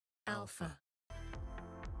off.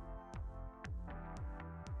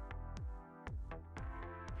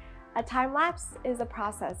 A time-lapse is a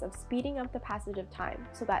process of speeding up the passage of time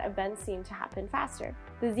so that events seem to happen faster.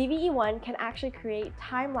 The ZV-E1 can actually create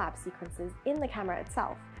time-lapse sequences in the camera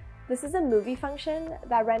itself. This is a movie function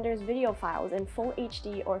that renders video files in full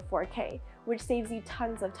HD or 4K, which saves you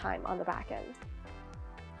tons of time on the back end.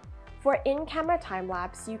 For in-camera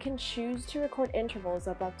time-lapse, you can choose to record intervals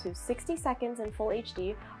of up to 60 seconds in full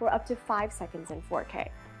HD or up to 5 seconds in 4K.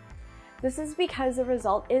 This is because the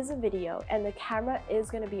result is a video and the camera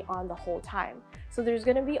is going to be on the whole time, so there's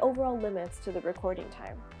going to be overall limits to the recording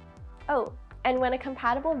time. Oh, and when a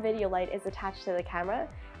compatible video light is attached to the camera,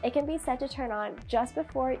 it can be set to turn on just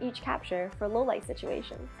before each capture for low light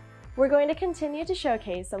situations. We're going to continue to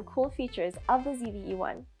showcase some cool features of the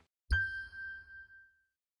ZV-E1.